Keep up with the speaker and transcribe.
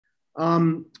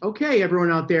Okay,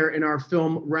 everyone out there in our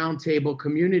film roundtable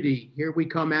community, here we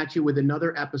come at you with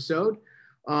another episode.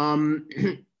 Um,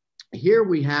 Here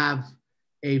we have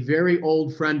a very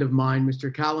old friend of mine,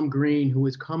 Mr. Callum Green, who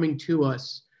is coming to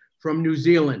us from New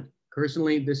Zealand.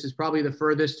 Personally, this is probably the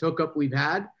furthest hookup we've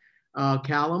had.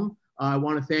 Callum, I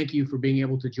want to thank you for being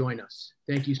able to join us.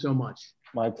 Thank you so much.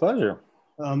 My pleasure.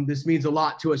 This means a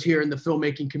lot to us here in the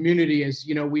filmmaking community. As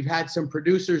you know, we've had some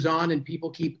producers on and people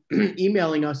keep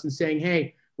emailing us and saying,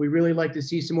 hey, we really like to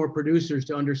see some more producers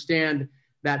to understand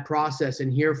that process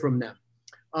and hear from them.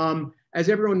 As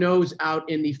everyone knows, out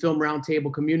in the film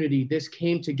roundtable community, this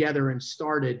came together and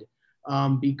started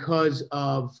because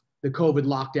of the COVID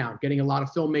lockdown, getting a lot of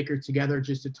filmmakers together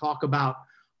just to talk about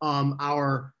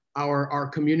our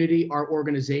community, our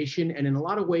organization, and in a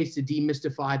lot of ways to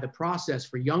demystify the process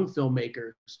for young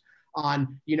filmmakers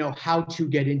on, how to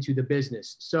get into the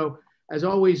business. So as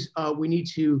always, we need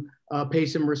to pay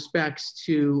some respects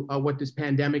to what this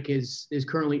pandemic is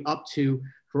currently up to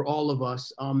for all of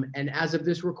us. And as of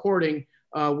this recording,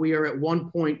 we are at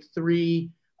 1.3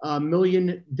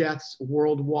 million deaths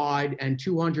worldwide and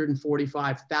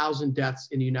 245,000 deaths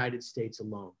in the United States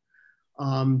alone.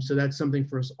 So that's something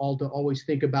for us all to always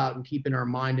think about and keep in our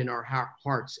mind and our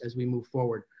hearts as we move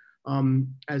forward.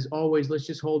 As always, let's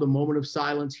just hold a moment of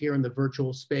silence here in the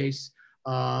virtual space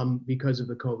because of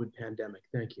the COVID pandemic.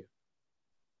 Thank you.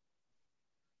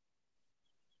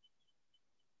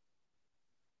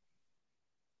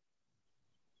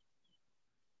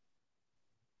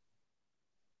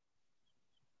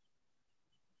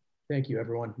 Thank you,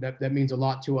 everyone. That means a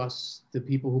lot to us, the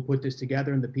people who put this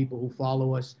together and the people who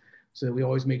follow us, so that we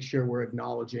always make sure we're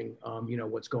acknowledging,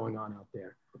 what's going on out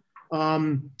there.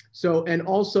 And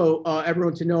also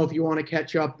everyone to know, if you want to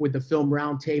catch up with the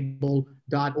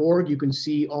filmroundtable.org, you can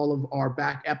see all of our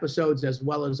back episodes as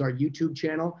well as our YouTube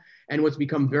channel. And what's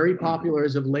become very popular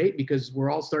as of late, because we're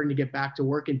all starting to get back to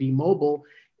work and be mobile,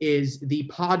 is the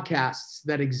podcasts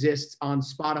that exist on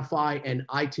Spotify and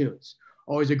iTunes.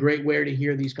 Always a great way to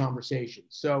hear these conversations.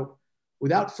 So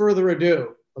without further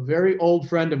ado, a very old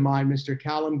friend of mine, Mr.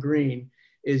 Callum Green,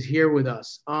 is here with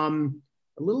us. A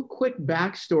little quick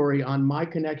backstory on my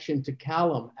connection to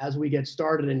Callum as we get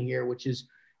started in here, which is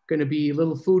going to be a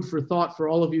little food for thought for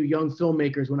all of you young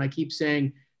filmmakers when I keep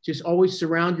saying, just always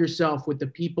surround yourself with the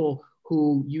people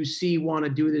who you see want to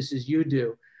do this as you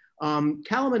do.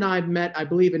 Callum and I met, I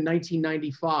believe, in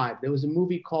 1995. There was a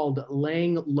movie called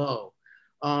Laying Low.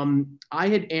 I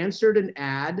had answered an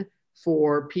ad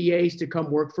for PAs to come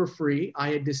work for free. I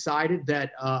had decided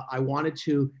that I wanted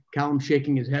to, Callum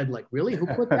shaking his head like, really? Who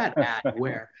put that ad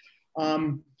where?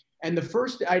 And the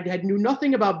first, I knew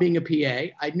nothing about being a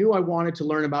PA. I knew I wanted to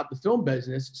learn about the film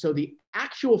business. So the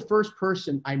actual first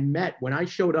person I met when I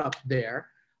showed up there,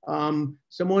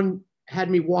 someone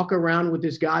had me walk around with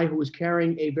this guy who was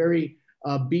carrying a very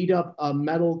beat up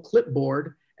metal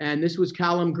clipboard. And this was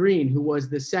Callum Green, who was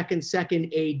the second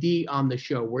AD on the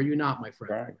show. Were you not, my friend?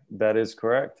 Correct. That is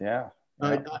correct. Yeah.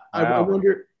 I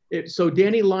wonder if, so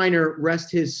Danny Liner,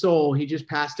 rest his soul, he just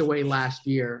passed away last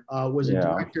year, was a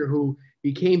director who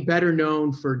became better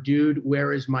known for Dude,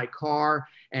 Where Is My Car?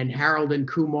 And Harold and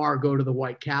Kumar Go to the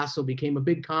White Castle, became a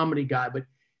big comedy guy, but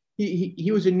he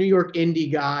was a New York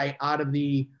indie guy out of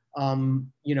the,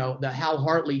 the Hal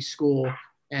Hartley school.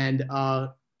 And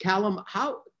Callum,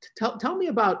 tell me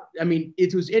about, I mean,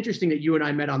 it was interesting that you and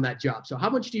I met on that job. So how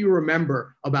much do you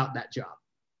remember about that job?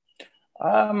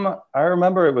 I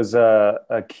remember it was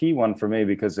a key one for me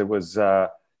because it was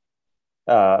sort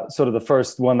of the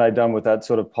first one I'd done with that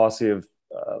sort of posse of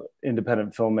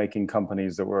independent filmmaking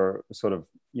companies that were sort of,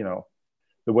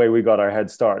 the way we got our head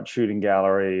start, Shooting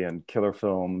Gallery and Killer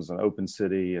Films and Open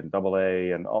City and Double A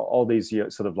and all these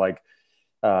sort of like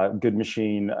Good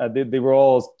Machine. They were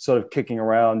all sort of kicking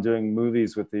around doing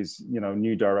movies with these,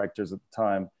 new directors at the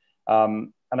time.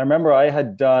 And I remember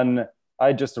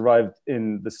I just arrived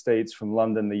in the States from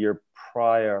London the year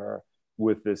prior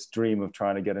with this dream of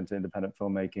trying to get into independent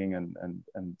filmmaking and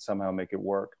somehow make it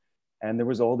work. And there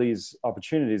was all these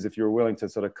opportunities if you were willing to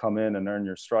sort of come in and earn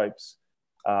your stripes,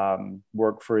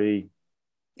 work free,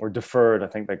 or deferred, I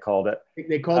think they called it.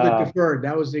 They called it deferred.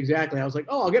 That was exactly. I was like,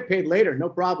 oh, I'll get paid later. No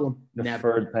problem.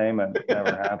 Deferred payment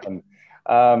never happened.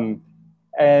 So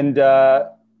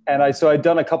I'd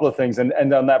done a couple of things.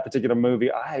 And on that particular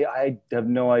movie, I have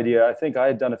no idea. I think I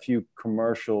had done a few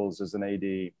commercials as an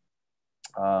AD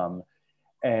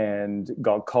and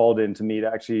got called in to meet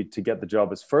actually to get the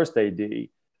job as first AD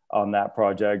on that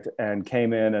project, and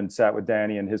came in and sat with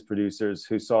Danny and his producers,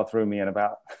 who saw through me in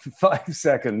about 5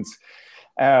 seconds.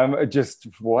 Just,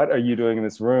 what are you doing in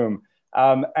this room?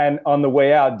 And on the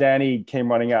way out, Danny came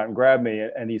running out and grabbed me,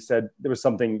 and he said there was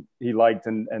something he liked,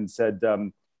 and said,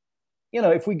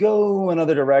 if we go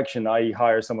another direction, i.e.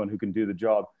 hire someone who can do the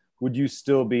job, would you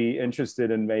still be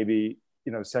interested in maybe,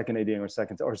 second ADing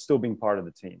or still being part of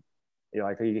the team?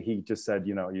 He just said,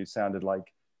 you sounded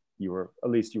like at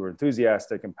least you were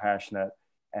enthusiastic and passionate,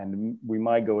 and we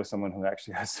might go with someone who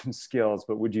actually has some skills,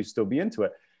 but would you still be into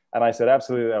it? And I said,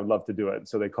 absolutely, I would love to do it.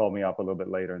 So they called me up a little bit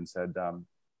later and said,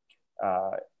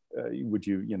 would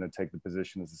you, take the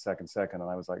position as a second? And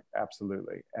I was like,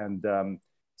 absolutely. And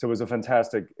so it was a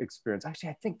fantastic experience. Actually,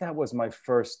 I think that was my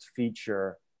first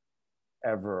feature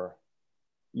ever.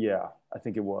 Yeah, I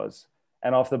think it was.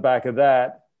 And off the back of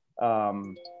that,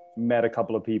 met a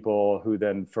couple of people who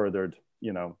then furthered,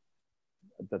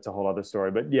 that's a whole other story.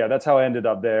 But yeah, that's how I ended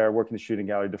up there, working the shooting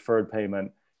gallery, deferred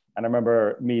payment. And I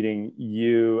remember meeting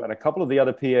you and a couple of the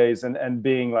other PAs and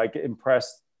being like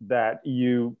impressed that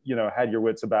you had your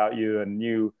wits about you and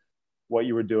knew what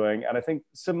you were doing. And I think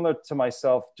similar to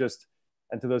myself,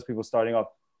 and to those people starting off,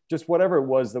 just whatever it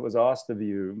was that was asked of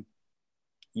you,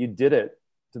 you did it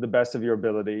to the best of your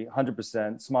ability,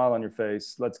 100%, smile on your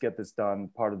face, let's get this done,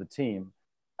 part of the team.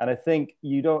 And I think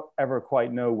you don't ever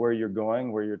quite know where you're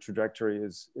going, where your trajectory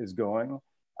is going.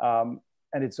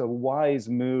 And it's a wise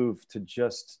move to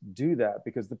just do that,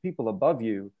 because the people above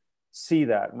you see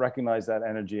that, recognize that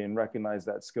energy and recognize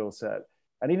that skill set.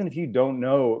 And even if you don't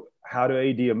know how to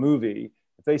AD a movie,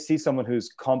 if they see someone who's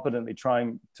competently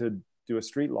trying to do a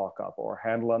street lockup or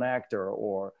handle an actor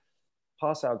or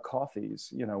pass out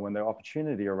coffees, when the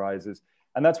opportunity arises.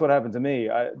 And that's what happened to me.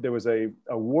 There was a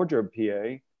wardrobe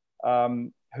PA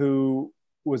who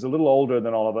was a little older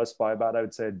than all of us by about, I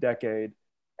would say, a decade,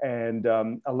 and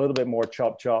a little bit more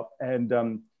chop.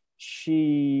 And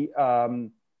she,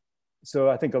 so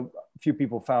I think a few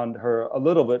people found her a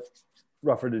little bit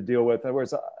rougher to deal with.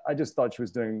 Whereas I just thought she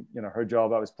was doing, her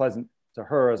job. I was pleasant to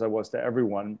her as I was to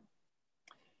everyone.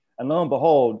 And lo and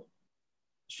behold,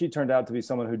 she turned out to be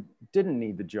someone who didn't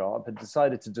need the job, had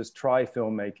decided to just try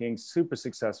filmmaking, super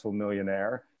successful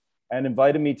millionaire, and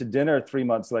invited me to dinner 3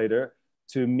 months later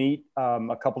to meet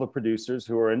a couple of producers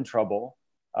who were in trouble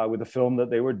with a film that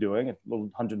they were doing, a little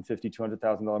 $150,000,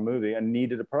 $200,000 movie, and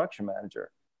needed a production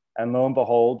manager. And lo and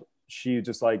behold, she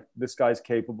just like, this guy's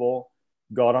capable,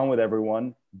 got on with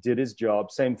everyone, did his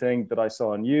job. Same thing that I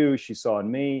saw in you, she saw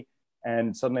in me.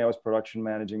 And suddenly I was production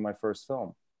managing my first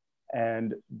film.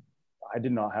 And I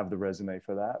did not have the resume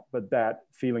for that, but that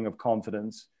feeling of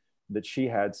confidence that she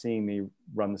had seeing me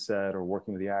run the set or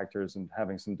working with the actors and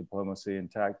having some diplomacy and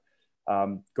tact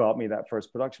got me that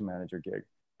first production manager gig.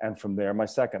 And from there, my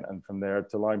second, and from there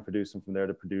to line produce, and from there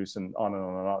to produce, and on and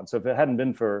on and on. So if it hadn't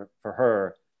been for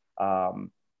her,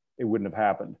 it wouldn't have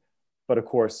happened. But of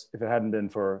course, if it hadn't been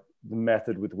for the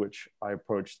method with which I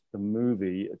approached the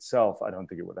movie itself, I don't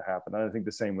think it would have happened. And I think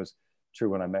the same was true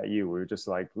when I met you. We were just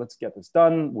like, let's get this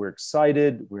done. We're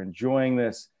excited. We're enjoying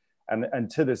this.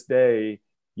 And to this day,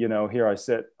 here I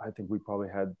sit, I think we probably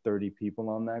had 30 people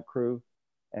on that crew.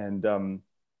 And,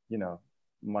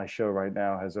 my show right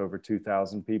now has over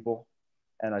 2,000 people.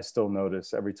 And I still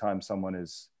notice every time someone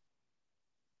is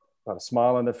got a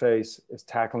smile on their face, is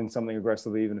tackling something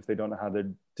aggressively, even if they don't know how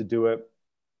to do it,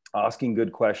 asking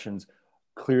good questions,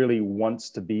 clearly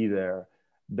wants to be there,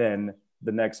 then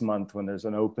the next month when there's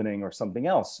an opening or something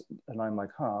else, and I'm like,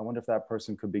 I wonder if that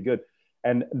person could be good.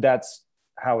 And that's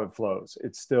how it flows.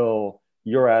 It's still,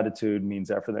 your attitude means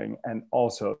everything. And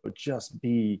also just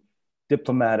be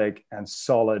diplomatic and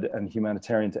solid and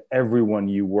humanitarian to everyone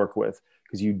you work with,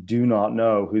 because you do not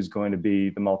know who's going to be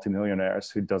the multimillionaires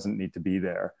who doesn't need to be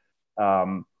there,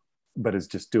 but is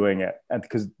just doing it, and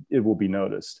because it will be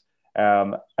noticed.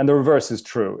 And the reverse is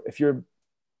true. If you're,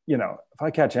 if I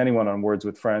catch anyone on Words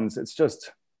with Friends, it's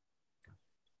just,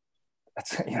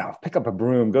 pick up a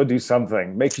broom, go do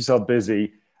something, make yourself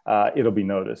busy. It'll be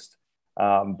noticed.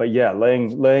 But yeah,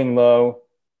 laying low.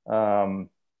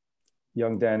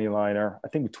 Young Danny Liner, I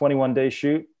think 21-day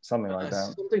shoot, something like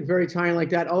that. Something very tiny like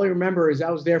that. All I remember is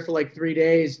I was there for like 3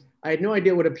 days. I had no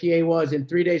idea what a PA was. And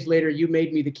 3 days later, you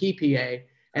made me the key PA.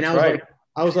 And I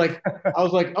was like,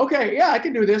 okay, yeah, I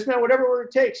can do this, man, whatever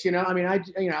it takes. I mean,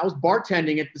 I was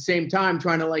bartending at the same time,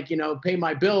 trying to pay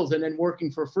my bills and then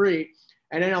working for free.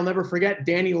 And then I'll never forget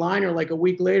Danny Liner, like a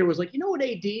week later, was like, what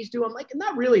ADs do? I'm like,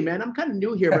 not really, man. I'm kind of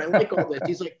new here, but I like all this.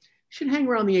 He's like, should hang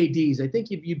around the ADs. I think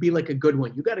you'd be like a good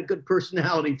one. You got a good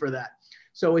personality for that.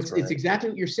 So it's exactly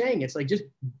what you're saying. It's like, just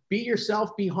be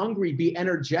yourself, be hungry, be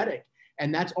energetic.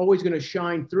 And that's always going to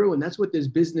shine through. And that's what this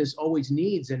business always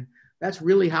needs. And that's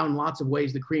really how, in lots of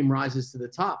ways, the cream rises to the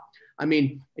top. I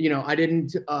mean, I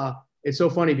didn't it's so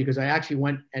funny because I actually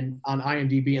went and on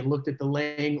IMDb and looked at the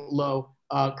Laying Low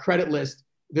credit list.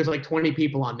 There's like 20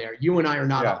 people on there. You and I are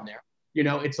not on there. You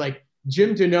know, it's like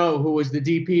Jim Deneau, who was the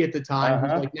DP at the time,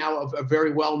 who's like now a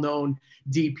very well-known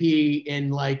DP in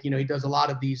like, you know, he does a lot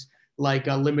of these like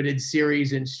limited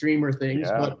series and streamer things,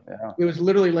 but it was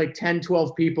literally like 10,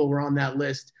 12 people were on that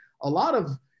list. A lot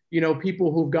of, you know,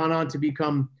 people who've gone on to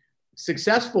become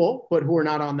successful, but who are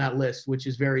not on that list, which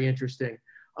is very interesting.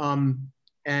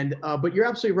 But you're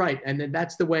absolutely right. And then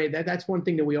that's the way that's one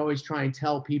thing that we always try and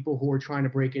tell people who are trying to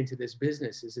break into this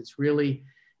business is it's really,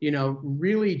 you know,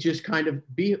 really just kind of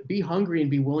be hungry and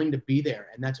be willing to be there.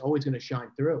 And that's always going to shine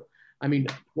through. I mean,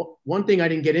 one thing I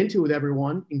didn't get into with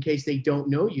everyone, in case they don't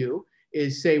know you,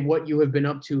 is say what you have been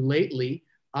up to lately.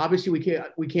 Obviously,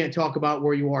 we can't talk about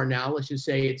where you are now. Let's just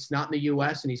say it's not in the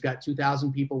U.S. and he's got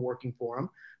 2,000 people working for him.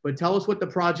 But tell us what the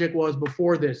project was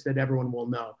before this that everyone will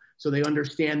know, so they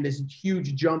understand this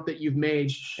huge jump that you've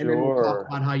made, and then we'll talk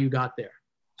about how you got there.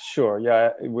 Sure.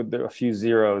 Yeah, with a few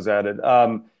zeros added.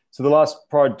 So the last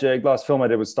film I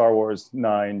did was Star Wars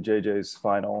 9, JJ's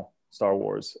final Star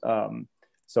Wars.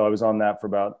 So I was on that for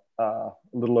about a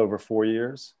little over 4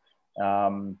 years.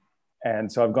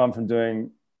 And so I've gone from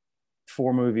doing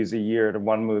 4 movies a year to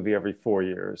 1 movie every 4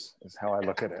 years is how I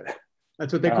look at it.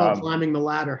 That's what they call climbing the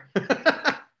ladder.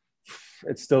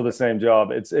 It's still the same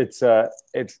job. It's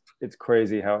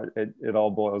crazy how it all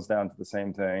boils down to the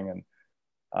same thing.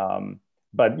 And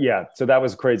but yeah, so that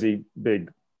was a crazy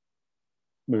big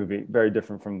movie, very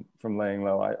different from Laying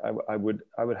Low. I would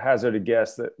hazard a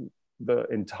guess that the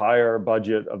entire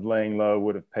budget of Laying Low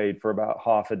would have paid for about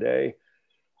half a day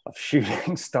of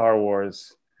shooting Star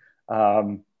Wars.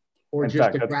 Or just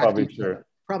fact, that's probably true.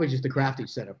 Probably just a crafty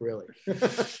setup, really.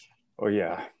 Oh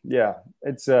yeah.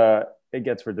 It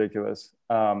gets ridiculous.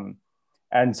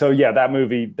 And so yeah, that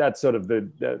movie, that's sort of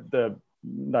the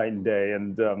night and day.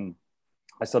 And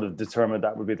I sort of determined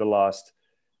that would be the last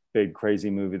big crazy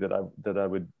movie that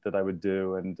I would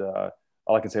do. And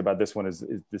all I can say about this one is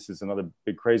this is another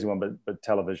big crazy one, but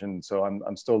television. So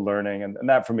I'm still learning, and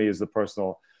that for me is the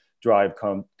personal drive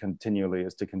continually,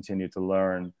 is to continue to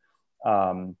learn.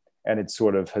 And it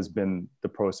sort of has been the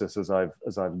process as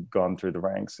I've gone through the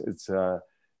ranks. It's to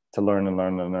learn and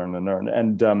learn and learn and learn.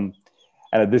 And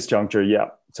at this juncture, yeah.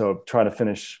 So trying to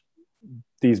finish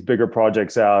these bigger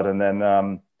projects out, and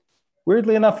then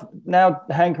weirdly enough, now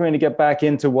hankering to get back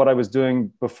into what I was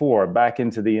doing before, back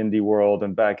into the indie world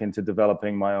and back into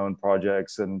developing my own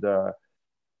projects and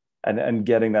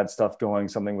getting that stuff going,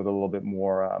 something with a little bit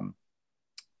more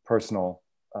personal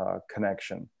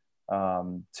connection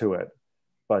to it.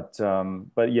 But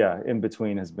yeah, in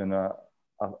between has been a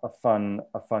fun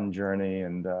journey,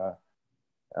 and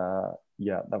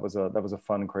yeah, that was a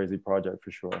fun, crazy project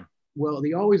for sure. Well,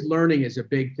 the always learning is a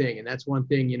big thing, and that's one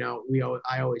thing, you know,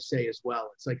 I always say as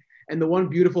well. It's like, and the one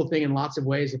beautiful thing in lots of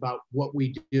ways about what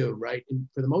we do, right? And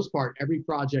for the most part, every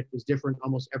project is different.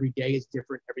 Almost every day is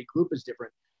different. Every group is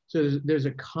different. So there's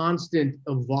a constant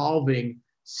evolving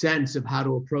sense of how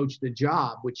to approach the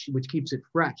job, which keeps it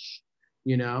fresh,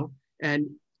 you know. And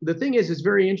the thing is, it's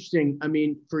very interesting. I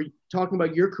mean, for talking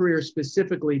about your career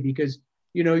specifically, because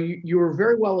you know, you were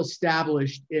very well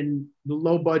established in the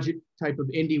low budget type of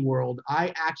indie world.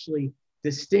 I actually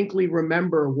distinctly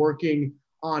remember working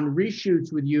on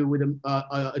reshoots with you with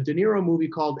a De Niro movie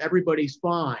called Everybody's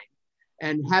Fine,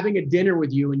 and having a dinner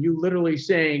with you, and you literally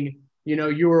saying, you know,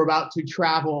 you were about to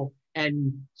travel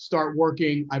and start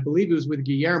working, I believe it was with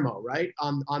Guillermo, right?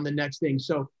 On the next thing.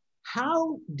 So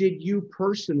how did you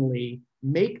personally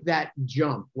make that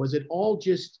jump? Was it all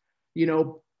just, you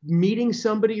know, meeting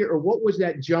somebody, or what was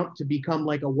that jump to become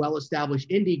like a well-established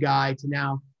indie guy to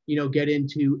now, you know, get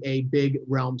into a big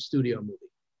realm studio movie?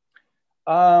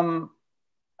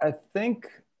 I think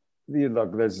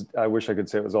I wish I could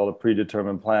say it was all a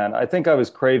predetermined plan. I think I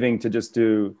was craving to just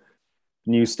do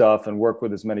new stuff and work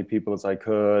with as many people as I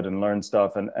could and learn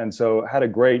stuff. And so had a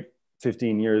great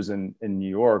 15 years in New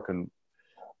York, and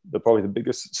probably the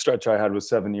biggest stretch I had was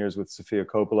 7 years with Sofia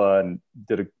Coppola, and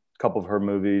did a couple of her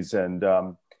movies, and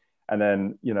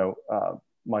then, you know,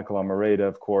 Michael Almereyda,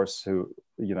 of course, who,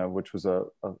 you know, which was a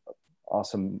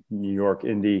awesome New York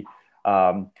indie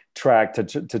track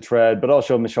to tread, but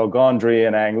also Michel Gondry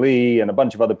and Ang Lee and a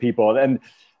bunch of other people. And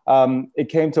it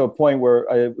came to a point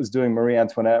where I was doing Marie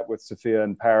Antoinette with Sofia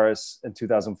in Paris in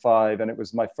 2005. And it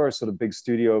was my first sort of big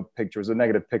studio picture. It was a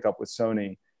negative pickup with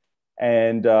Sony.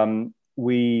 And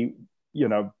we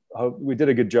did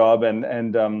a good job.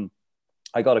 And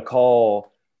I got a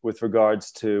call with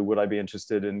regards to would I be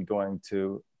interested in going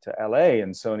to LA,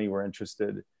 and Sony were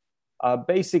interested.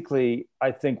 Basically,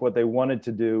 I think what they wanted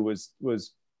to do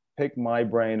was pick my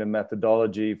brain and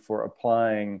methodology for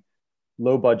applying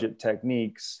low budget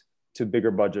techniques to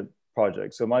bigger budget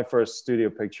projects. So my first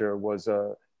studio picture was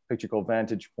a picture called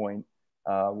Vantage Point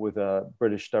with a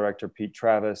British director, Pete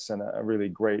Travis, and a really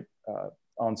great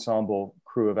ensemble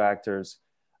crew of actors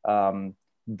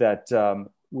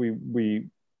we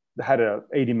had a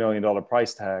 $80 million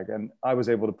price tag, and I was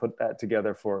able to put that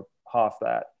together for half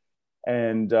that.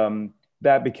 And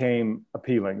that became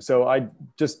appealing. So I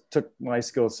just took my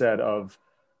skill set of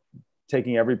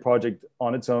taking every project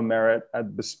on its own merit, a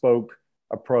bespoke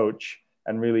approach,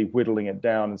 and really whittling it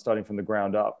down and starting from the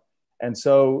ground up. And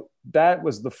so that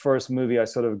was the first movie I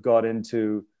sort of got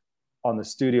into on the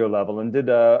studio level, and did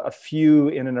a few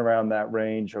in and around that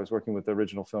range. I was working with the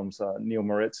Original Films, Neil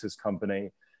Moritz, his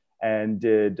company, and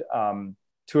did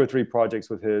 2 or 3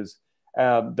 projects with his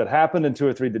that happened and 2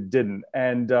 or 3 that didn't.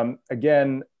 And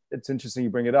again, it's interesting you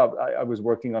bring it up. I was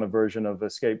working on a version of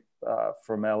Escape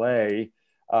from LA,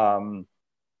 a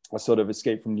sort of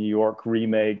Escape from New York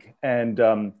remake. And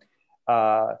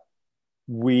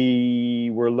we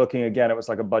were looking, again, it was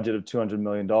like a budget of $200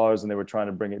 million, and they were trying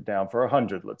to bring it down for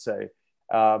 100, let's say.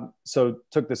 So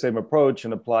took the same approach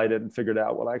and applied it and figured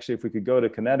out, well, actually, if we could go to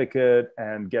Connecticut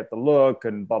and get the look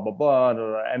and blah, blah, blah.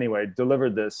 Anyway,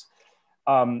 delivered this.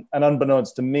 And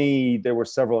unbeknownst to me, there were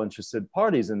several interested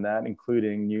parties in that,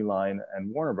 including New Line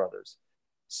and Warner Brothers.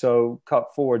 So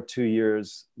cut forward 2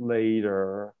 years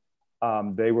later,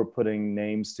 they were putting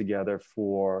names together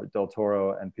for Del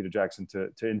Toro and Peter Jackson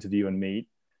to interview and meet.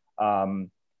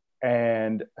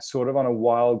 And sort of on a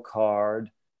wild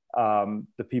card,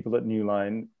 the people at New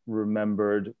Line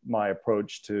remembered my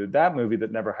approach to that movie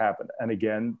that never happened. And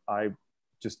again, I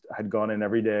just had gone in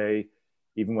every day,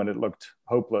 even when it looked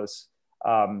hopeless,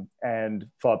 and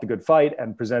fought the good fight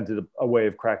and presented a way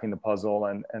of cracking the puzzle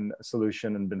and a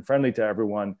solution, and been friendly to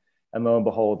everyone. And lo and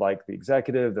behold, like, the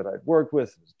executive that I'd worked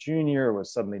with was junior,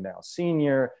 was suddenly now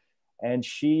senior. And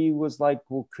she was like,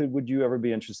 well, would you ever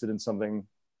be interested in something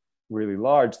really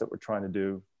large that we're trying to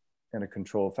do in a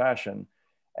controlled fashion?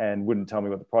 And wouldn't tell me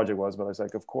what the project was, but I was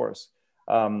like, of course.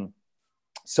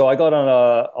 So I got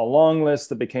on a long list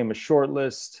that became a short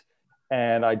list.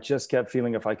 And I just kept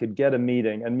feeling if I could get a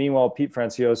meeting. And meanwhile, Pete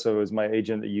Francioso, who was my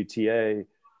agent at UTA,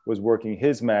 was working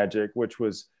his magic, which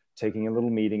was taking a little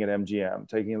meeting at MGM,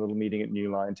 taking a little meeting at New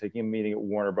Line, taking a meeting at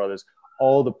Warner Brothers,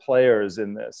 all the players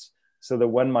in this, so that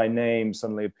when my name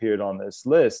suddenly appeared on this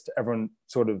list, everyone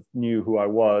sort of knew who I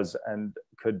was and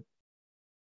could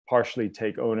partially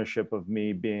take ownership of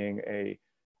me being a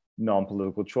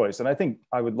non-political choice. And I think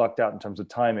I would lucked out in terms of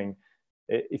timing.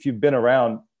 If you've been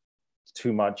around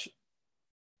too much,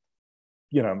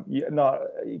 you know, not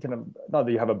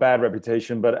that you have a bad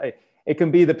reputation, but it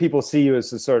can be that people see you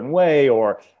as a certain way,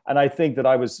 and I think that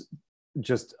I was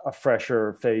just a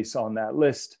fresher face on that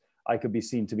list. I could be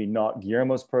seen to be not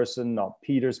Guillermo's person, not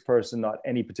Peter's person, not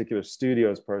any particular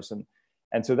studio's person.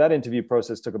 And so that interview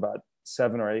process took about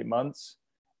 7 or 8 months.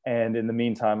 And in the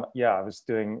meantime, yeah, I was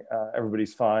doing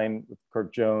Everybody's Fine with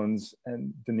Kirk Jones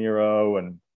and De Niro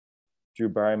and Drew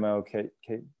Barrymore, Kate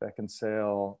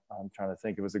Beckinsale. I'm trying to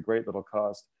think. It was a great little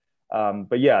cast.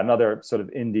 But yeah, another sort of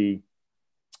indie,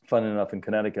 fun enough in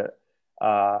Connecticut.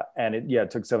 And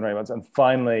it took 7 or 8 months. And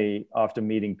finally, after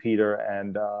meeting Peter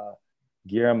and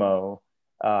Guillermo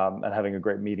and having a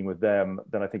great meeting with them,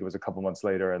 then I think it was a couple months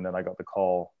later, and then I got the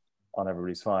call on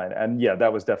Everybody's Fine. And yeah,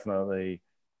 that was definitely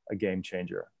a game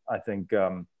changer. I think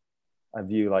I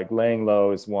view like Laying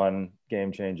Low as one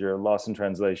game changer, Lost in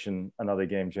Translation, another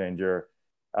game changer,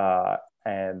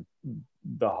 and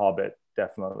The Hobbit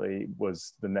definitely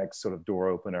was the next sort of door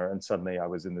opener. And suddenly I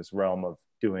was in this realm of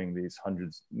doing these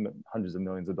hundreds of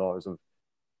millions of dollars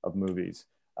of movies.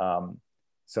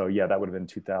 So yeah, that would have been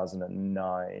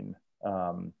 2009.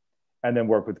 And then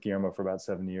worked with Guillermo for about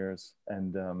 7 years,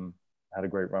 and had a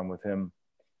great run with him.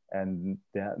 And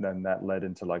then that led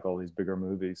into like all these bigger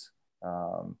movies.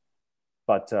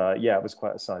 But yeah, it was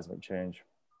quite a seismic change.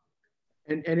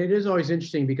 And it is always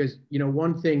interesting because, you know,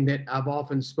 one thing that I've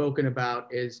often spoken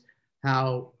about is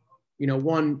how, you know,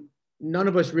 none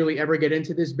of us really ever get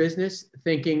into this business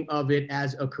thinking of it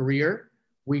as a career.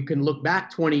 We can look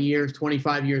back 20 years,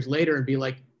 25 years later and be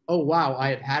like, oh, wow, I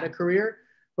have had a career.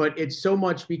 But it's so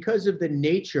much because of the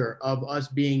nature of us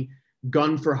being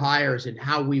gun for hires and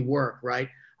how we work, right?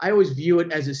 I always view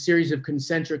it as a series of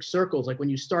concentric circles. Like when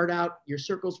you start out, your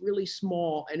circle's really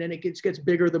small, and then it gets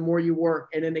bigger the more you work,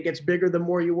 and then it gets bigger the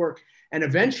more you work. And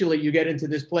eventually you get into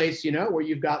this place, you know, where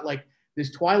you've got like this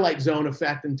Twilight Zone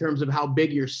effect in terms of how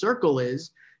big your circle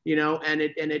is, you know, and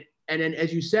then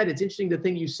as you said, it's interesting the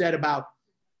thing you said about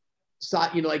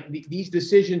these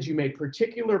decisions you make,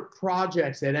 particular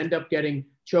projects that end up getting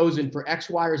chosen for X,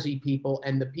 Y, or Z people,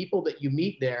 and the people that you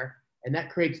meet there, and that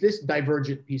creates this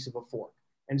divergent piece of a fork,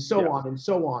 and so on and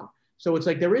so on. So it's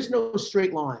like there is no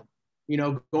straight line,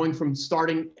 going from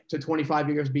starting to 25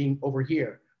 years being over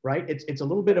here, right? It's a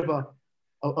little bit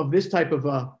of this type of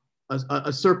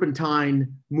a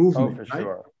serpentine movement. Oh, for right?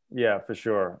 sure. Yeah, for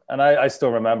sure. And I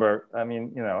still remember, I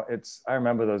mean, I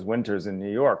remember those winters in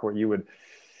New York where you would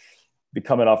be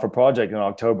coming off a project in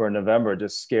October and November,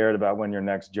 just scared about when your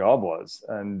next job was.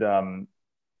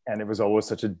 And it was always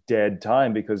such a dead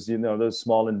time because, those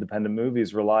small independent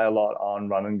movies rely a lot on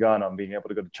run and gun, on being able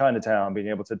to go to Chinatown, being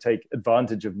able to take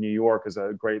advantage of New York as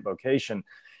a great location.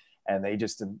 And they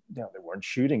just, they weren't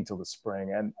shooting till the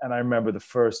spring. And I remember the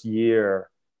first year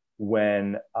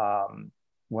when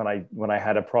I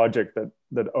had a project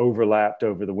that overlapped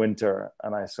over the winter,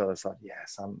 and I sort of thought,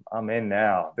 yes, I'm in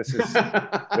now. This is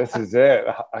this is it.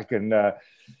 I can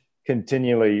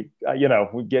continually,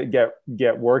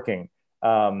 get working.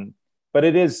 But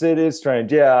it is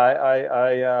strange.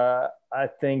 Yeah, I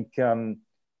think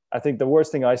the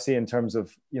worst thing I see in terms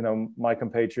of my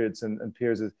compatriots and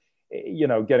peers is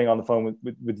getting on the phone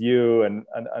with you and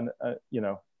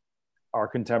our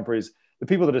contemporaries. The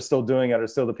people that are still doing it are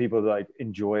still the people that like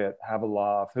enjoy it, have a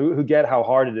laugh, who get how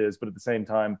hard it is, but at the same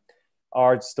time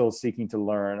are still seeking to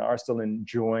learn, are still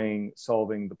enjoying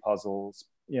solving the puzzles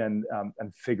and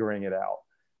figuring it out.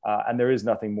 And there is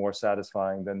nothing more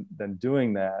satisfying than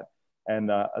doing that.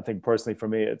 And I think personally for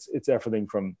me, it's everything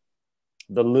from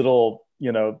the little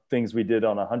things we did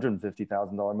on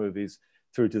 $150,000 movies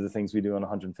through to the things we do on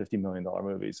 $150 million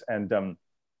movies, and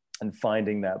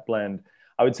finding that blend.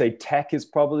 I would say tech is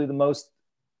probably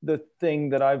the thing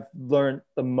that I've learned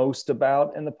the most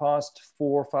about in the past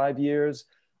 4 or 5 years.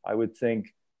 I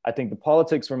think the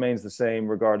politics remains the same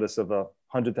regardless of a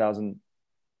 $100,000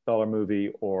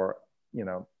 movie or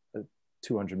a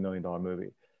 $200 million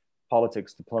movie.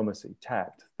 Politics, diplomacy,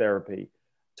 tact, therapy,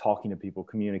 talking to people,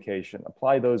 communication.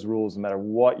 Apply those rules no matter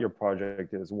what your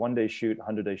project is. 1-day shoot,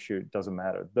 100-day shoot, doesn't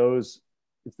matter. It's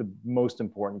the most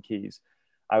important keys.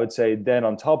 I would say then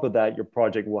on top of that, your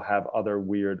project will have other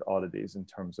weird oddities in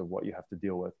terms of what you have to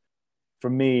deal with. For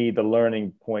me, the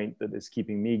learning point that is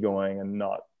keeping me going and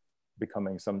not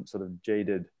becoming some sort of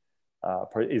jaded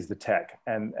is the tech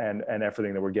and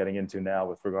everything that we're getting into now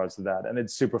with regards to that. And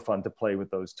it's super fun to play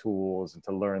with those tools and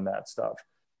to learn that stuff.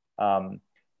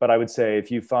 But I would say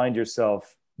if you find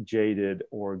yourself jaded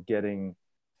or getting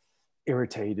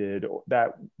irritated,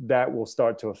 that will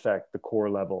start to affect the core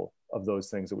level of those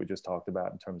things that we just talked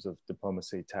about in terms of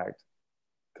diplomacy, tact,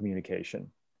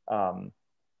 communication.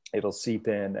 It'll seep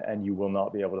in and you will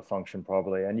not be able to function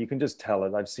properly. And you can just tell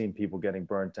it. I've seen people getting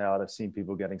burnt out. I've seen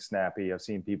people getting snappy. I've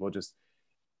seen people just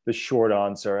the short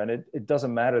answer. And it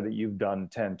doesn't matter that you've done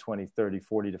 10, 20, 30,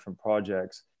 40 different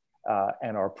projects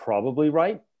and are probably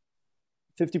right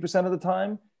 50% of the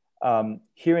time.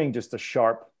 Hearing just a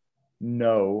sharp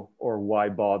no or why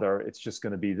bother, it's just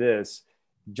going to be this,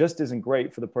 just isn't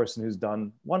great for the person who's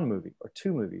done 1 movie or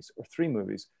 2 movies or 3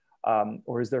 movies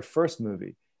or is their first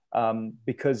movie.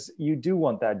 Because you do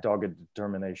want that dogged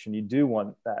determination. You do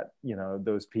want that,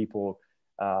 those people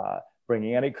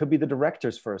bringing, and it could be the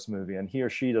director's first movie and he or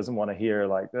she doesn't want to hear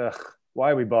like, ugh,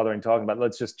 why are we bothering talking about it?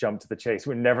 Let's just jump to the chase.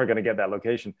 We're never going to get that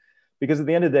location, because at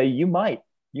the end of the day, you might.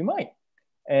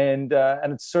 And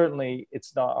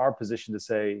it's not our position to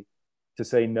say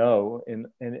no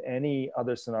in any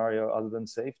other scenario other than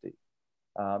safety.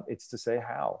 It's to say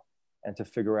how and to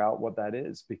figure out what that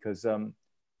is, because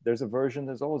there's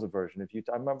always a version.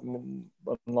 I remember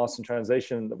Lost in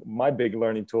Translation, my big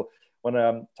learning tool when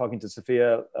I'm talking to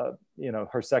Sophia,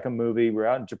 her second movie, we're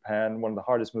out in Japan, one of the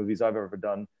hardest movies I've ever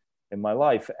done in my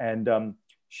life. And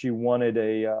she wanted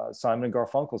a Simon and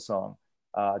Garfunkel song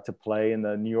to play in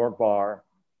the New York bar.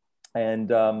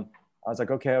 And I was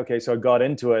like, okay. So I got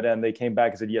into it and they came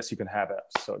back and said, yes, you can have it. I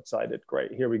was so excited.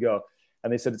 Great. Here we go.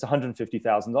 And they said, it's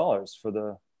 $150,000 for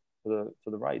the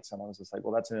rights. And I was just like,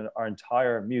 well, that's in our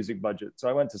entire music budget. So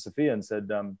I went to Sophia and said,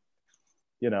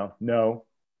 no,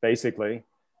 basically.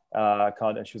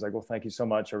 And she was like, well, thank you so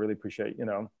much. I really appreciate,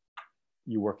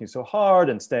 you working so hard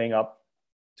and staying up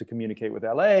to communicate with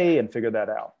LA and figure that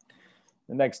out.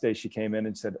 The next day she came in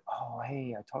and said, oh,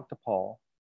 hey, I talked to Paul,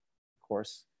 of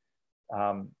course,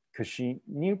 because she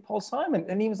knew Paul Simon.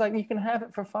 And he was like, you can have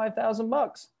it for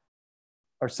 $5,000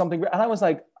 or something. And I was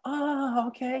like,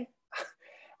 okay.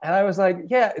 And I was like,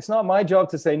 yeah, it's not my job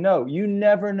to say no. You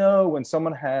never know when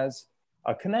someone has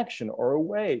a connection or a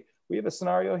way. We have a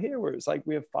scenario here where it's like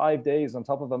we have 5 days on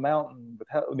top of a mountain.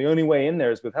 The only way in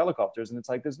there is with helicopters. And it's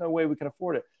like, there's no way we can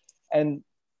afford it. And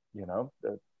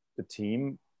the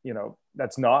team,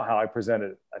 that's not how I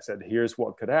presented it. I said, here's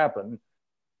what could happen.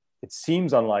 It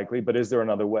seems unlikely, but is there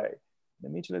another way?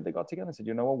 And immediately they got together and said,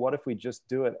 what if we just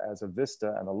do it as a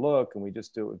vista and a look, and we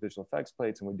just do it with visual effects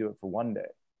plates, and we do it for one day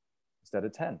instead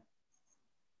of 10.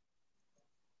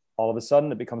 All of a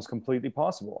sudden it becomes completely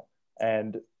possible.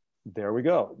 And there we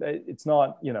go. It's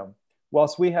not,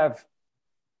 whilst we have,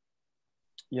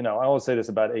 I always say this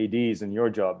about ADs in your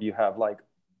job, you have like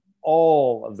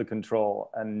all of the control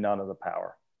and none of the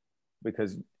power.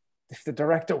 Because if the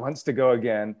director wants to go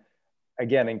again,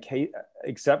 in case,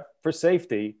 except for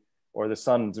safety, or the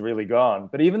sun's really gone.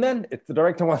 But even then, if the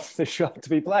director wants the shot to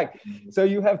be black, so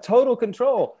you have total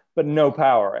control, but no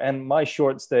power. And my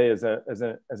short stay as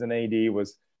an AD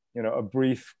was, a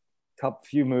brief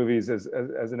few movies as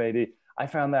an AD. I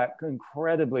found that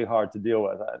incredibly hard to deal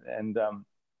with. And,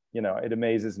 it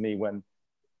amazes me when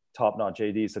top-notch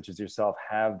ADs such as yourself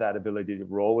have that ability to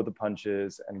roll with the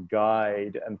punches and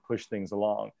guide and push things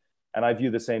along. And I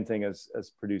view the same thing as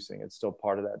producing. It's still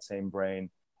part of that same brain,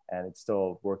 and it's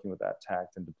still working with that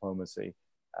tact and diplomacy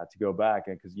to go back.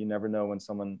 And because you never know when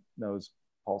someone knows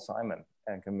Paul Simon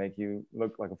and can make you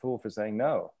look like a fool for saying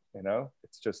no.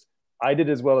 It's just, I did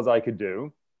as well as I could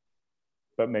do,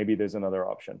 but maybe there's another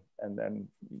option, and then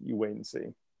you wait and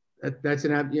see. That's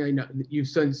you've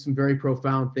said some very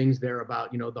profound things there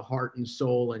about, the heart and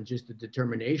soul and just the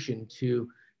determination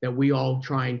that we all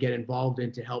try and get involved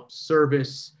in to help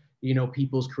service,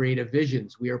 people's creative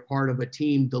visions. We are part of a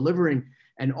team delivering.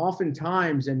 And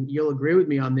oftentimes, and you'll agree with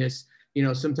me on this,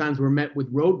 sometimes we're met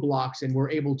with roadblocks and we're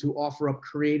able to offer up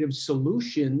creative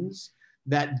solutions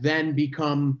that then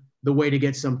become the way to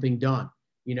get something done.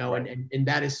 Right. and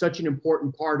that is such an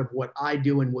important part of what I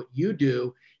do and what you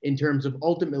do in terms of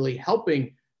ultimately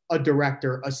helping a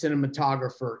director, a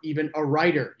cinematographer, even a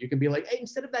writer. You can be like, hey,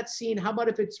 instead of that scene, how about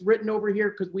if it's written over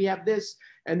here because we have this?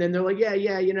 And then they're like, yeah,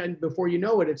 and before you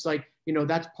know it, it's like,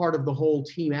 that's part of the whole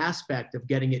team aspect of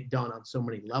getting it done on so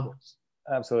many levels.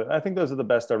 Absolutely. I think those are the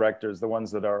best directors, the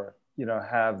ones that are,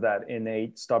 have that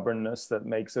innate stubbornness that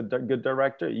makes a good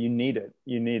director. You need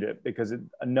it because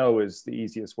a no is the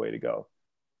easiest way to go.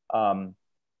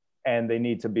 And they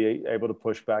need to be able to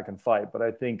push back and fight. But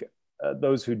I think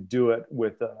those who do it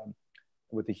with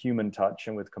a human touch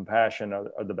and with compassion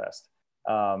are the best,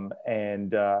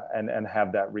 and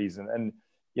have that reason.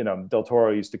 And Del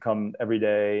Toro used to come every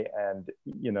day, and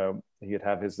he'd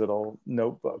have his little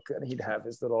notebook, and he'd have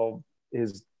his little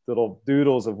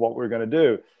doodles of what we're going to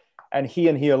do, and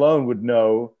he alone would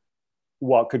know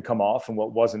what could come off and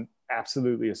what wasn't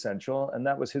absolutely essential, and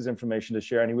that was his information to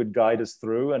share, and he would guide us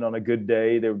through. And on a good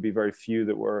day there would be very few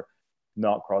that were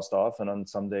not crossed off, and on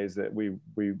some days that we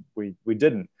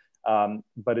didn't,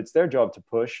 but it's their job to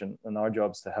push, and our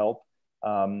job's to help.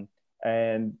 And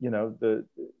the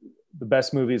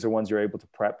best movies are ones you're able to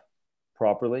prep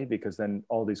properly, because then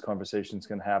all these conversations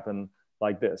can happen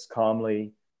like this,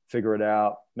 calmly, figure it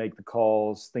out, make the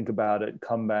calls, think about it,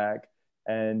 come back.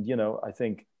 And I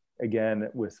think, again,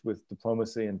 with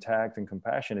diplomacy and tact and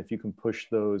compassion, if you can push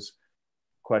those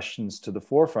questions to the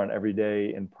forefront every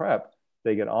day in prep,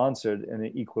 they get answered in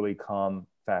an equally calm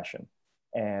fashion,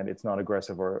 and it's not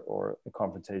aggressive or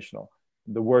confrontational.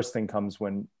 The worst thing comes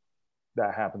when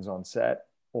that happens on set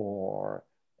or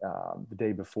the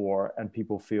day before, and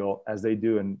people feel, as they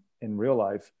do in real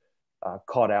life,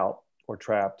 caught out or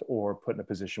trapped or put in a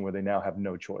position where they now have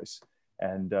no choice,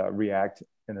 and react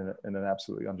in an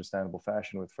absolutely understandable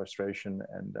fashion with frustration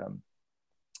and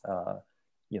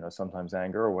sometimes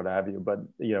anger or what have you. But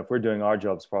if we're doing our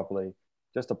jobs properly,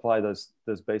 just apply those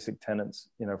basic tenets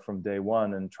from day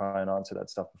one, and try and answer that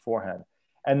stuff beforehand.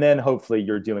 And then hopefully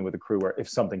you're dealing with a crew where if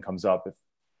something comes up, if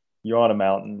you're on a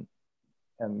mountain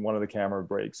and one of the camera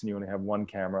breaks and you only have one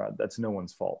camera, that's no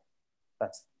one's fault.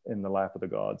 That's in the lap of the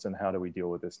gods. And how do we deal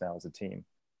with this now as a team?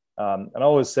 And I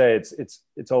always say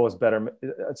it's always better.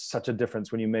 It's such a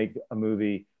difference when you make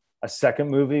a second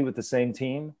movie with the same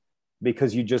team,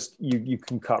 because you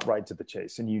can cut right to the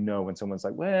chase, and when someone's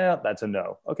like, well, that's a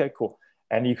no. Okay, cool.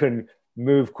 And you can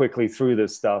move quickly through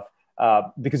this stuff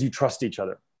because you trust each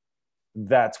other.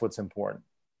 That's what's important.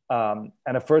 And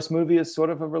a first movie is sort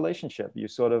of a relationship.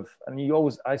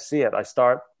 I see it.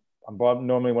 I'm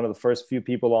normally one of the first few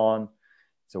people on.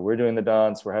 So we're doing the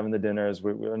dance, we're having the dinners,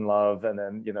 we're in love. And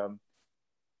then,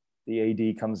 the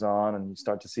AD comes on, and you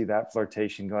start to see that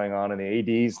flirtation going on. And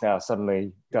the AD's now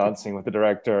suddenly dancing with the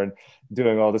director and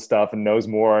doing all the stuff, and knows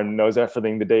more and knows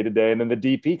everything the day to day. And then the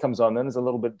DP comes on. Then there's a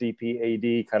little bit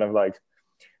DP AD kind of like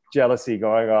jealousy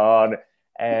going on.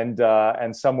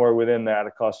 And somewhere within that,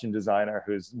 a costume designer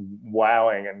who's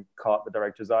wowing and caught the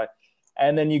director's eye.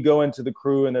 And then you go into the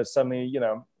crew and there's suddenly,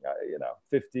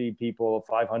 50 people,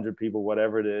 500 people,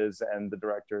 whatever it is. And the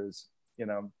director is,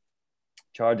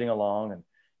 charging along, and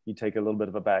you take a little bit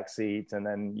of a back seat, and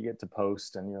then you get to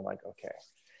post and you're like, okay.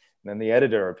 And then the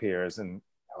editor appears and,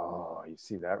 oh, you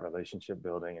see that relationship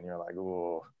building and you're like,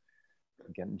 oh,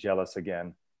 I'm getting jealous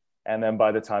again. And then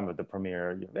by the time of the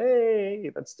premiere, hey,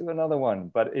 let's do another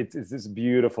one. But it's this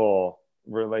beautiful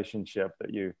relationship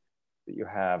that you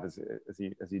have as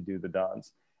you do the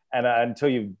dance. And until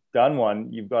you've done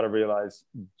one, you've got to realize,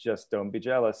 just don't be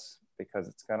jealous, because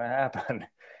it's going to happen.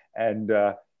 And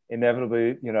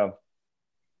inevitably,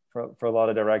 for a lot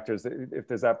of directors, if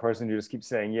there's that person who just keeps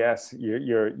saying yes,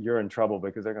 you're in trouble,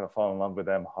 because they're going to fall in love with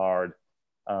them hard.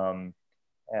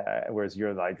 Whereas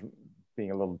you're like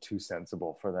being a little too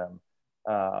sensible for them.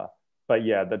 But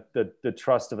yeah, the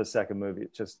trust of a second movie,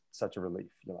 it's just such a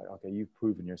relief. You're like, okay, you've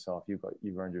proven yourself,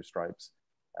 you've earned your stripes,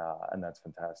 and that's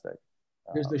fantastic.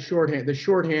 There's the shorthand. The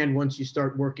shorthand, once you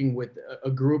start working with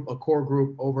a core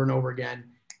group over and over again,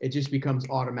 it just becomes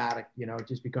automatic. It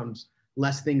just becomes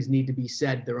less things need to be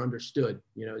said. They're understood.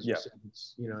 As you said,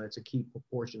 it's a key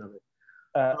proportion of it.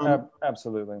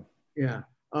 Absolutely. Yeah.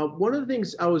 One of the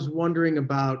things I was wondering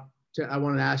about, I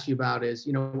wanted to ask you about is,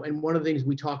 and one of the things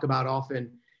we talk about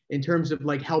often in terms of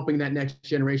like helping that next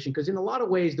generation, because in a lot of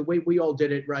ways, the way we all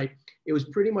did it, right, it was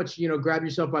pretty much, grab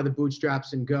yourself by the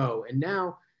bootstraps and go. And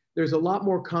now there's a lot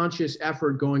more conscious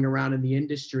effort going around in the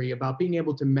industry about being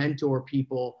able to mentor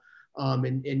people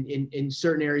in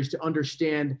certain areas, to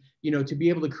understand, to be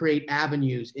able to create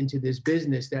avenues into this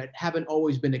business that haven't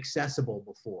always been accessible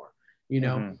before,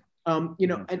 and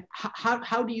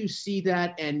how do you see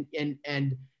that? And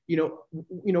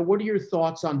what are your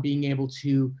thoughts on being able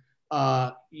to,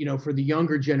 for the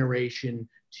younger generation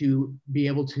to be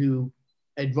able to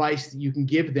advice that you can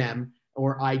give them,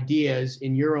 or ideas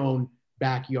in your own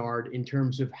backyard in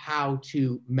terms of how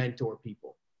to mentor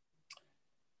people?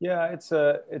 Yeah, it's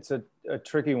a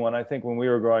tricky one. I think when we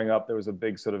were growing up, there was a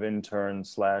big sort of intern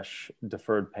 /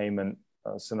 deferred payment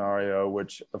scenario,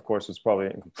 which of course was probably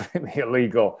completely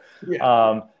illegal.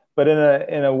 Yeah. But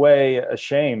in a way, a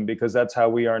shame, because that's how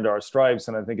we earned our stripes.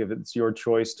 And I think if it's your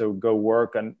choice to go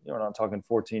work, and you're not talking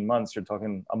 14 months, you're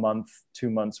talking a month, 2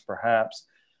 months, perhaps.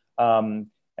 And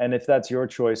if that's your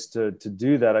choice to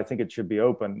do that, I think it should be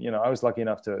open. I was lucky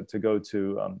enough to go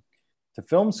to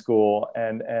film school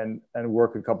and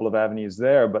work a couple of avenues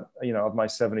there. But, of my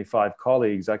 75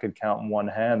 colleagues, I could count in one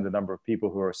hand the number of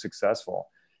people who are successful.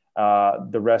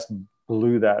 The rest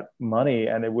blew that money,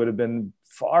 and it would have been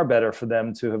far better for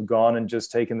them to have gone and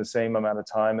just taken the same amount of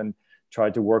time and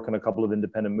tried to work on a couple of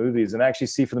independent movies and actually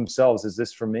see for themselves, is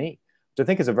this for me? Which I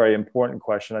think is a very important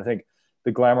question. I think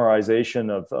the glamorization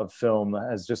of film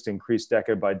has just increased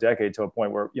decade by decade, to a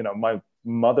point where, my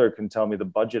mother can tell me the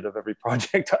budget of every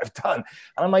project I've done.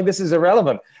 And I'm like, this is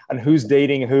irrelevant. And who's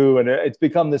dating who? And it's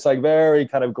become this like very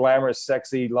kind of glamorous,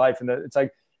 sexy life. And it's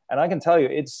like, and I can tell you,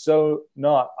 it's so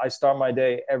not. I start my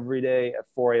day every day at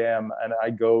 4 a.m. and I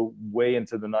go way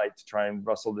into the night to try and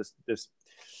wrestle this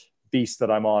beast that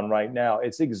I'm on right now.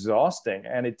 It's exhausting,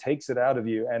 and it takes it out of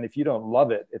you. And if you don't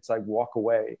love it, it's like, walk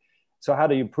away. So how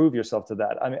do you prove yourself to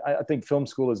that? I mean, I think film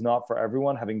school is not for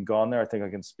everyone. Having gone there, I think I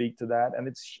can speak to that. And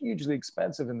it's hugely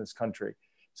expensive in this country.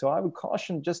 So I would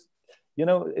caution, just,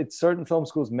 it's certain film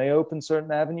schools may open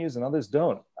certain avenues and others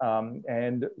don't.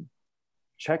 And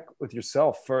check with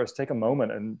yourself first. Take a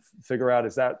moment and figure out,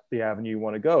 is that the avenue you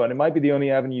want to go? And it might be the only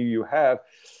avenue you have,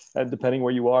 depending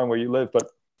where you are and where you live. But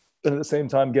at the same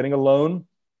time, getting a loan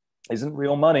isn't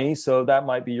real money. So that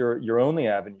might be your only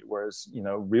avenue. Whereas,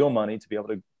 real money to be able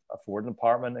to afford an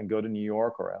apartment and go to New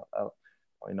York, or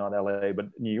probably not LA, but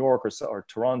New York or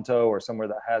Toronto, or somewhere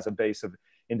that has a base of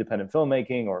independent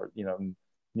filmmaking, or,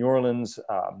 New Orleans,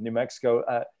 New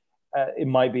Mexico, it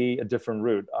might be a different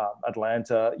route.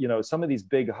 Atlanta, some of these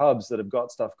big hubs that have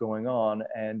got stuff going on,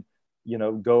 and,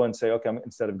 go and say, okay,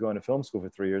 instead of going to film school for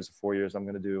 3 years or 4 years, I'm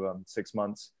going to do 6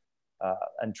 months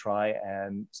and try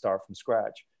and start from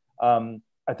scratch.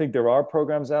 I think there are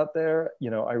programs out there.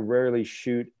 I rarely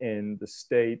shoot in the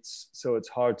States, so it's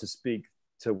hard to speak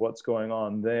to what's going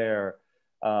on there.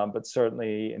 But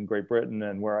certainly in Great Britain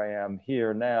and where I am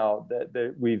here now,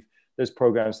 there's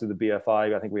programs through the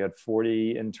BFI. I think we had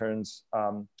 40 interns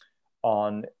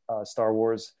on Star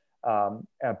Wars,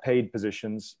 paid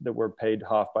positions that were paid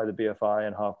half by the BFI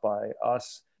and half by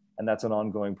us. And that's an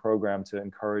ongoing program to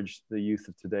encourage the youth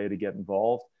of today to get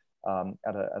involved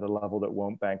at a level that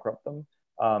won't bankrupt them.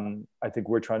 I think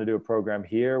we're trying to do a program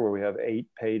here where we have 8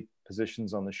 paid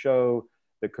positions on the show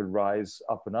that could rise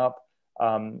up and up.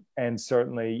 And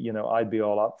certainly, I'd be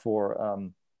all up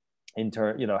for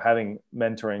having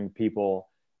mentoring people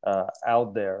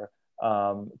out there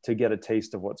to get a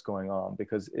taste of what's going on,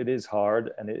 because it is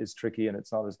hard and it is tricky and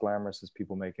it's not as glamorous as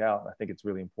people make out. And I think it's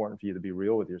really important for you to be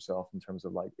real with yourself in terms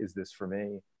of like, is this for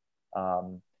me?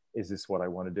 Is this what I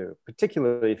want to do?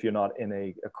 Particularly if you're not in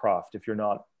a craft, if you're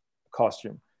not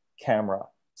costume, camera,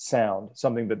 sound,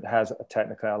 something that has a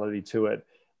technicality to it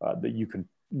that you can,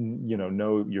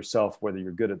 know yourself whether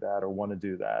you're good at that or want to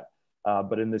do that.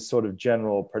 But in this sort of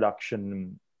general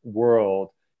production world,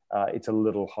 it's a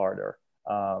little harder.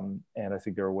 And I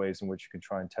think there are ways in which you can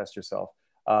try and test yourself.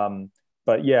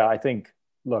 But yeah, I think,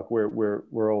 look,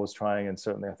 we're always trying, and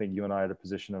certainly I think you and I are at a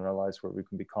position in our lives where we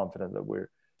can be confident that we're,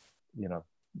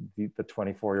 the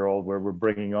 24-year-old where we're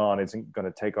bringing on isn't going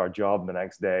to take our job the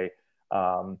next day,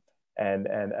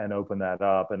 and open that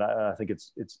up. And I think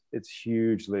it's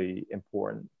hugely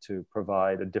important to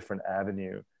provide a different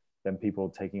avenue than people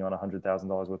taking on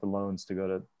 $100,000 worth of loans to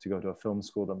go to a film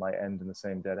school that might end in the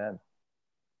same dead end.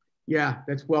 Yeah,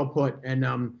 that's well put. And,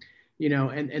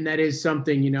 and that is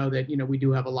something, that, we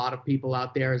do have a lot of people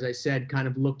out there, as I said, kind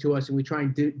of look to us, and we try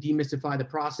and demystify the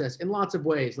process in lots of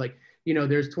ways. Like,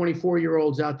 there's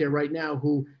 24-year-olds out there right now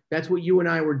who that's what you and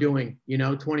I were doing,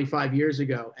 25 years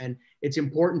ago. And it's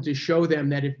important to show them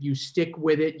that if you stick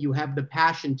with it, you have the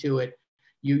passion to it,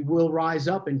 you will rise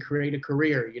up and create a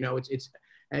career.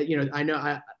 I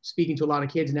know speaking to a lot of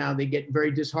kids now, they get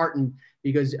very disheartened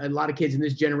because a lot of kids in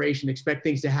this generation expect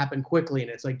things to happen quickly.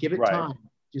 And it's like, give it time,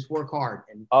 just work hard.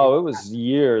 And it was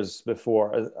years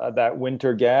before that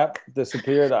winter gap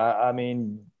disappeared. I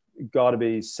mean, got to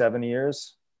be 7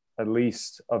 years at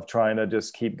least of trying to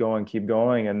just keep going.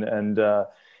 And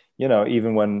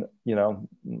even when,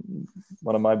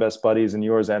 one of my best buddies and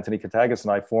yours, Anthony Katagas,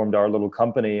 and I formed our little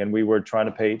company, and we were trying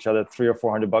to pay each other $300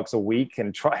 or $400 a week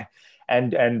and try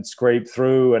and scrape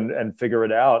through and figure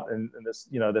it out. And this,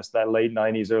 that late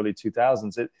 90s, early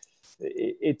 2000s,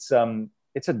 it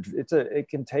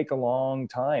can take a long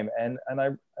time. And I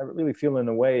really feel in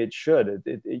a way it should.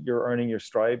 You're earning your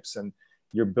stripes and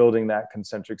you're building that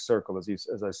concentric circle, as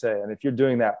I say. And if you're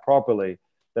doing that properly,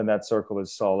 then that circle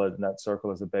is solid, and that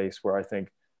circle is a base where I think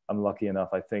I'm lucky enough.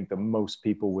 I think that most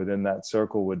people within that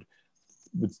circle would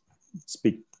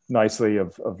speak nicely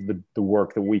of the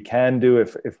work that we can do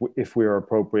if we are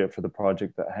appropriate for the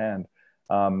project at hand.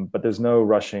 But there's no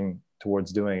rushing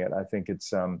towards doing it. I think it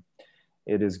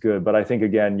is good. But I think,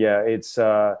 again, it's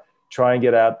try and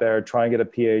get out there, try and get a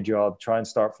PA job, try and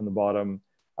start from the bottom,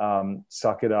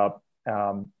 suck it up,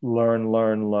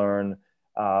 learn.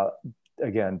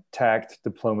 Again, tact,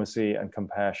 diplomacy, and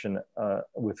compassion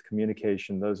with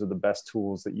communication. Those are the best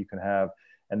tools that you can have,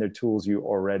 and they're tools you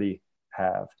already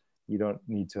have. You don't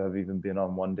need to have even been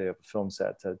on one day of a film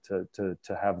set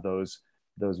to have those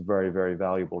very, very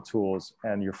valuable tools.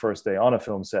 And your first day on a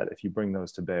film set, if you bring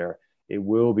those to bear, it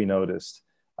will be noticed,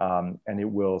 and it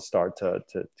will start to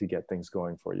get things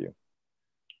going for you.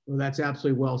 Well, that's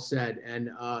absolutely well said.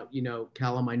 And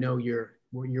Callum, I know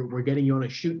we're getting you on a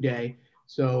shoot day.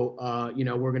 So,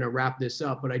 we're going to wrap this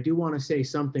up, but I do want to say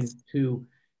something to,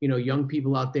 young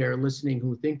people out there listening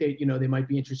who think that, they might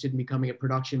be interested in becoming a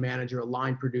production manager, a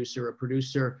line producer, a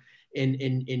producer in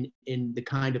the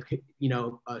kind of,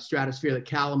 stratosphere that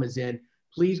Callum is in.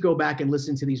 Please go back and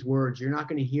listen to these words. You're not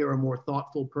going to hear a more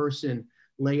thoughtful person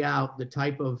lay out the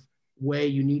type of way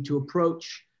you need to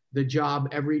approach the job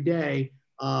every day,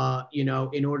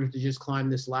 in order to just climb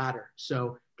this ladder.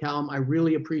 So, Callum, I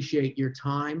really appreciate your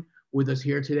time with us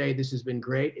here today. This has been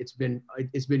great. It's been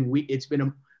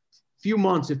a few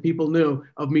months, if people knew,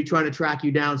 of me trying to track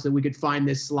you down so that we could find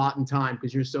this slot and time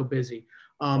because you're so busy.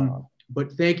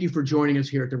 But thank you for joining us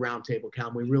here at the Roundtable,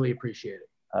 Callum. We really appreciate it.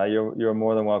 You're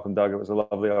more than welcome, Doug. It was a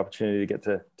lovely opportunity to get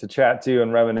to chat to you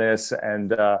and reminisce.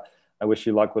 And I wish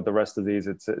you luck with the rest of these.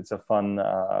 It's a fun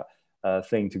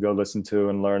thing to go listen to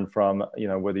and learn from,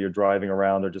 whether you're driving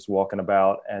around or just walking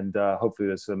about. And hopefully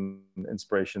there's some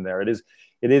inspiration there.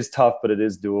 It is tough, but it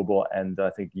is doable. And I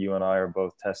think you and I are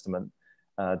both testament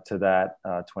to that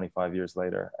 25 years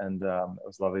later. And it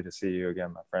was lovely to see you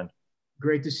again, my friend.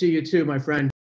 Great to see you too, my friend.